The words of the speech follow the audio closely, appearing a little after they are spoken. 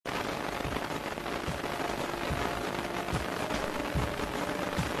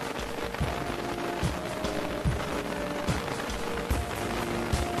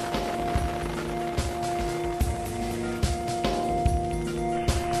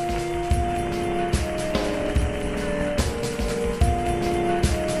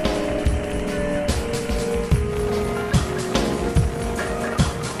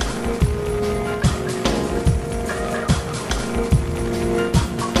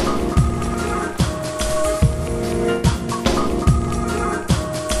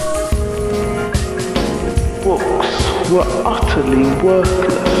were utterly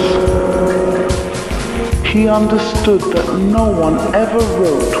worthless. He understood that no one ever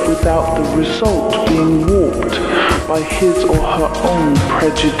wrote without the result being warped by his or her own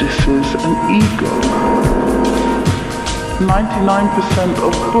prejudices and ego. 99%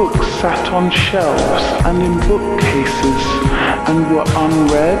 of books sat on shelves and in bookcases and were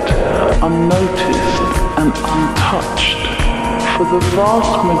unread, unnoticed, and untouched. For the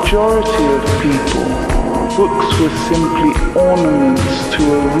vast majority of people, books were simply ornaments to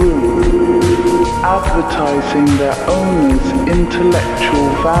a room, advertising their owner's intellectual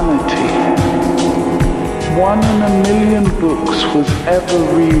vanity. 1 in a million books was ever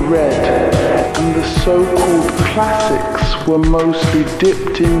reread, and the so-called classics were mostly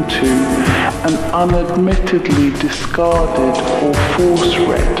dipped into and unadmittedly discarded or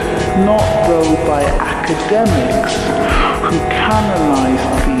force-read, not though by academics who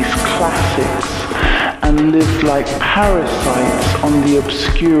canonized these classics and lived like parasites on the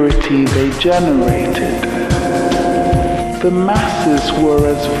obscurity they generated. The masses were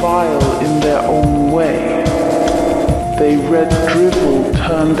as vile in their own way. They read drivel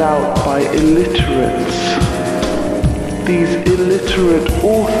turned out by illiterates. These illiterate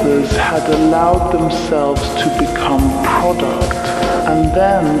authors had allowed themselves to become product. And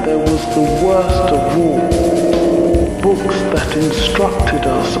then there was the worst of all, books that instructed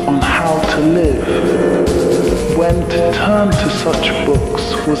us on how to live. When to turn to such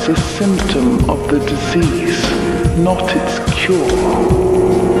books was a symptom of the disease, not its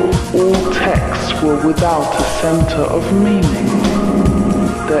cure. All texts were without a center of meaning.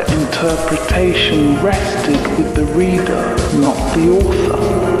 Their interpretation rested with the reader, not the author.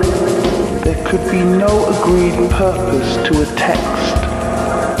 There could be no agreed purpose to a text.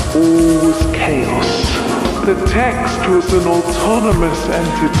 All was chaos. The text was an autonomous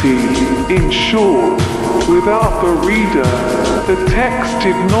entity. In short, without the reader, the text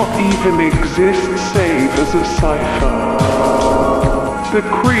did not even exist save as a cipher. The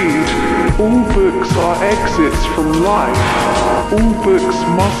creed, all books are exits from life. All books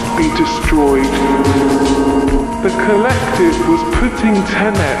must be destroyed. The collective was putting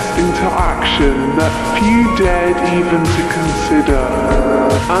tenets into action that few dared even to consider.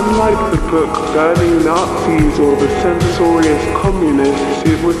 Unlike the book burning Nazis or the censorious communists,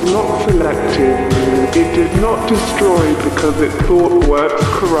 it was not selective. It did not destroy because it thought works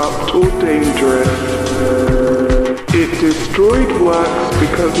corrupt or dangerous. It destroyed works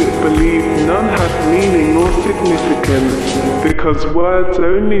because it believed none had meaning or significance, because words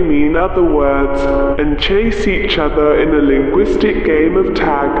only mean other words and chase each other in a linguistic game of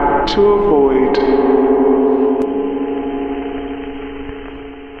tag to avoid.